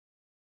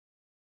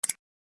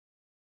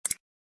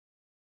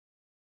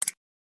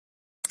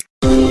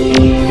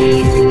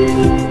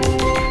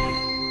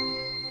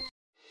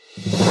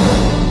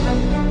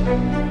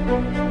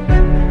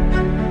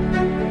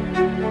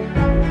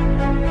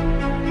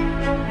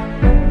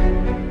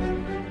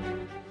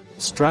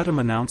Stratom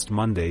announced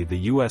Monday the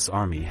U.S.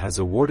 Army has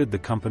awarded the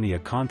company a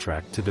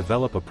contract to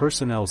develop a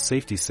personnel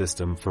safety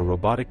system for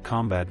Robotic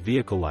Combat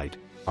Vehicle-Light,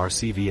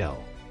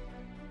 RCV-L.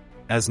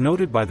 As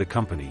noted by the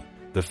company,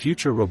 the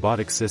future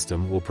robotic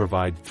system will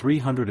provide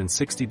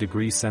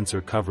 360-degree sensor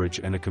coverage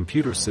and a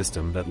computer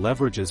system that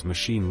leverages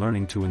machine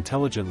learning to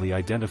intelligently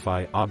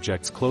identify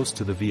objects close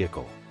to the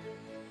vehicle.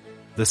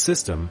 The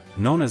system,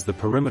 known as the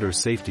Perimeter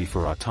Safety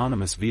for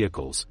Autonomous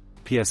Vehicles,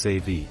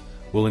 PSAV,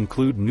 will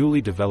include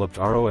newly developed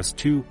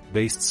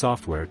ROS2-based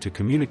software to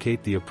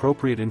communicate the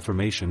appropriate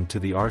information to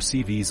the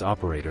RCV's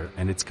operator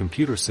and its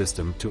computer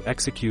system to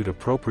execute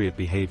appropriate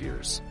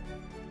behaviors.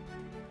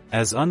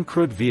 As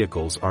uncrewed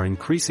vehicles are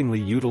increasingly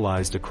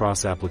utilized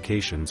across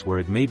applications where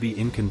it may be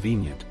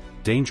inconvenient,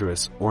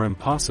 dangerous, or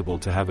impossible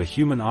to have a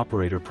human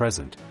operator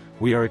present,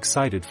 we are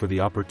excited for the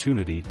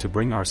opportunity to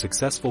bring our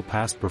successful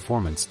past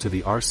performance to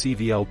the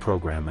RCV-L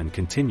program and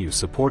continue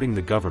supporting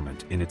the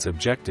government in its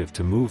objective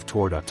to move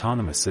toward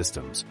autonomous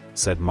systems,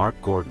 said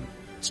Mark Gordon,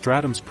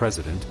 Stratom's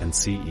president and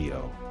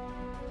CEO.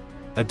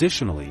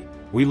 Additionally,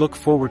 we look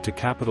forward to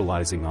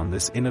capitalizing on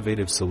this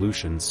innovative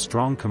solution's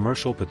strong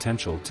commercial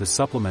potential to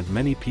supplement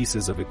many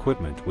pieces of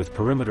equipment with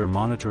perimeter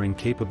monitoring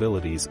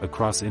capabilities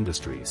across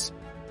industries.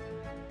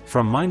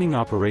 From mining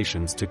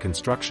operations to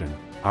construction,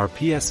 our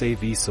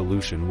PSAV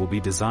solution will be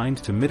designed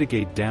to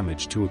mitigate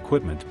damage to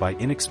equipment by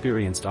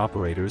inexperienced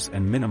operators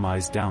and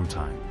minimize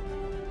downtime.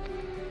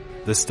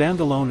 The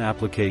standalone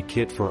applique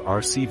kit for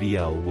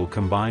RCV-L will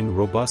combine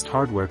robust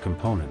hardware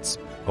components,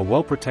 a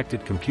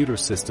well-protected computer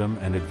system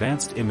and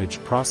advanced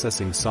image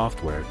processing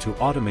software to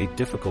automate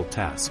difficult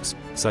tasks,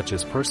 such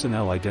as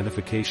personnel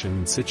identification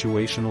and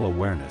situational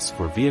awareness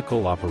for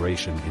vehicle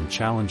operation in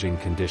challenging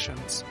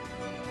conditions.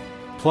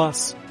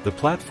 Plus, the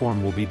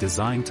platform will be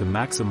designed to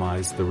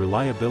maximize the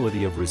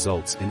reliability of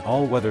results in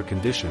all weather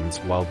conditions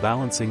while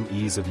balancing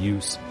ease of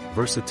use,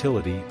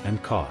 versatility,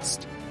 and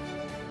cost.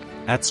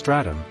 At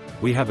Stratom,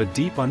 we have a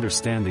deep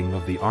understanding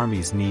of the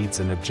Army's needs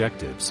and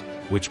objectives,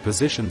 which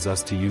positions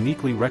us to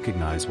uniquely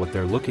recognize what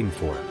they're looking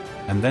for,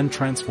 and then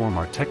transform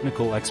our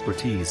technical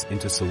expertise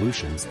into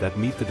solutions that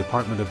meet the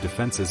Department of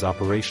Defense's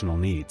operational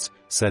needs,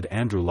 said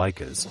Andrew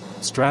Likas,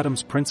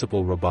 Stratom's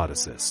principal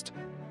roboticist.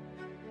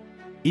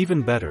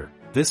 Even better,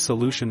 this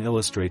solution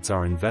illustrates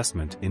our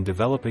investment in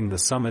developing the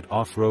Summit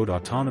off-road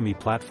autonomy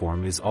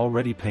platform is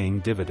already paying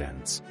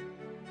dividends.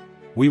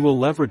 We will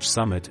leverage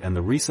Summit and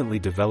the recently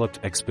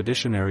developed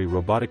Expeditionary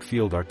Robotic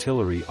Field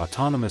Artillery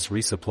Autonomous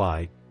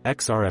Resupply,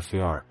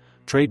 XRFAR,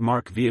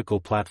 trademark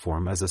vehicle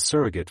platform as a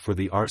surrogate for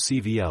the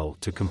RCV-L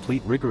to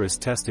complete rigorous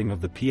testing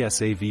of the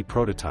PSAV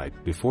prototype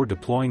before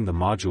deploying the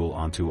module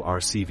onto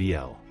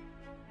RCV-L.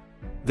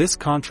 This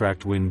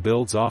contract win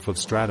builds off of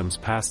Stratom's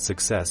past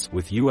success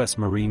with U.S.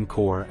 Marine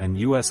Corps and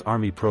U.S.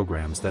 Army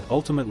programs that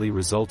ultimately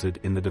resulted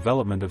in the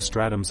development of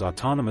Stratom's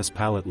Autonomous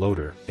Pallet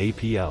Loader,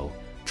 APL,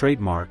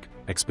 trademark,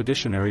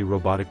 Expeditionary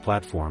Robotic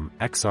Platform,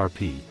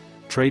 XRP,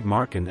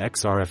 trademark and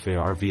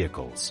XRFAR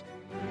vehicles.